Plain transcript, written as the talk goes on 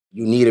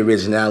You need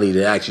originality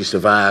to actually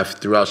survive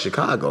throughout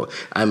Chicago.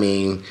 I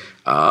mean,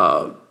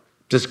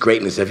 just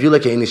greatness. If you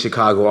look at any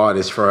Chicago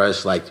artist for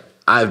us, like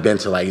I've been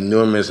to like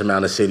numerous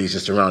amount of cities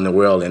just around the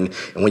world, and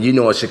when you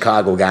know a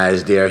Chicago guy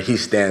is there, he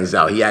stands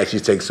out. He actually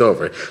takes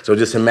over. So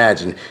just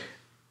imagine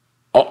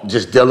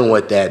just dealing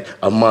with that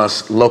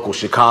amongst local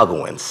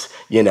Chicagoans.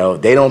 You know,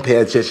 they don't pay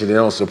attention, they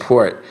don't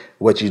support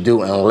what you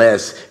do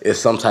unless it's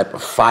some type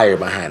of fire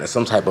behind it,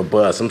 some type of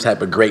buzz, some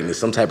type of greatness,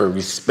 some type of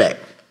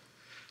respect.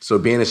 So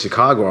being a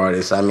Chicago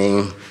artist, I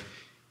mean,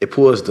 it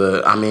pulls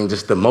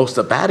just the most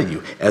up out of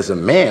you as a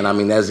man. I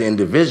mean, as an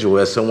individual,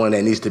 as someone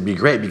that needs to be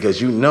great, because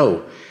you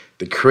know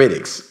the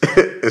critics,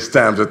 it's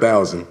times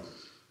 1,000.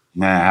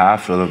 Man, how I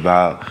feel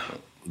about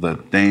the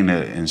thing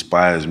that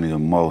inspires me the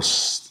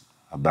most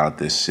about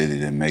this city,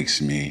 that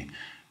makes me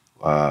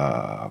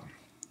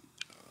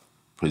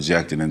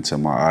projected into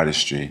my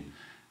artistry,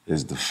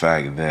 is the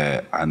fact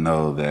that I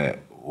know that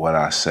what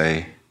I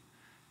say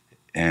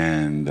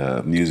and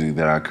the music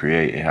that I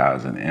create, it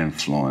has an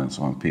influence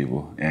on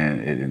people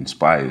and it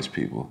inspires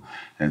people.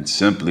 And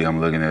simply, I'm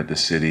looking at the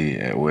city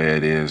at where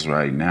it is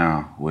right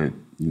now with,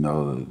 you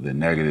know, the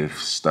negative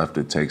stuff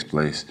that takes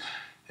place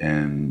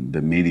and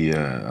the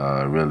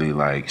media really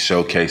like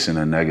showcasing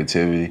the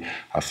negativity.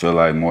 I feel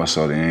like more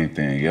so than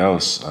anything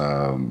else,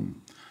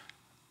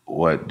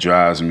 what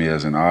drives me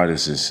as an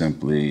artist is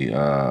simply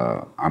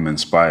I'm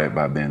inspired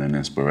by being an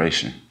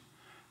inspiration.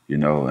 You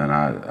know, and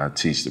I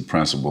teach the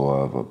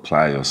principle of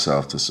apply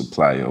yourself to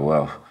supply your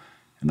wealth.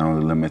 And the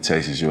only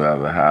limitations you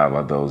ever have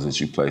are those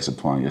that you place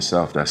upon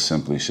yourself. That's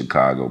simply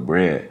Chicago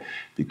bred,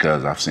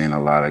 because I've seen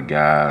a lot of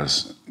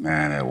guys,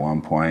 man, at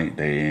one point,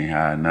 they ain't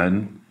had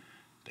nothing.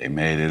 They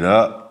made it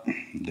up.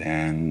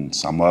 Then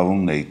some of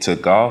them, they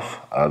took off.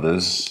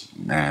 Others,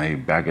 man, they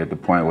back at the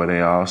point where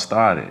they all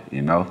started,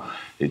 you know?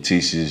 It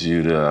teaches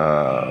you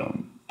the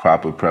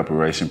proper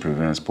preparation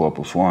prevents poor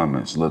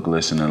performance. Look,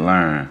 listen, and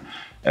learn.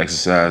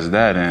 Exercise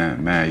that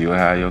and, man, you'll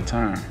have your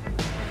turn.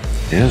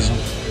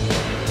 Ism.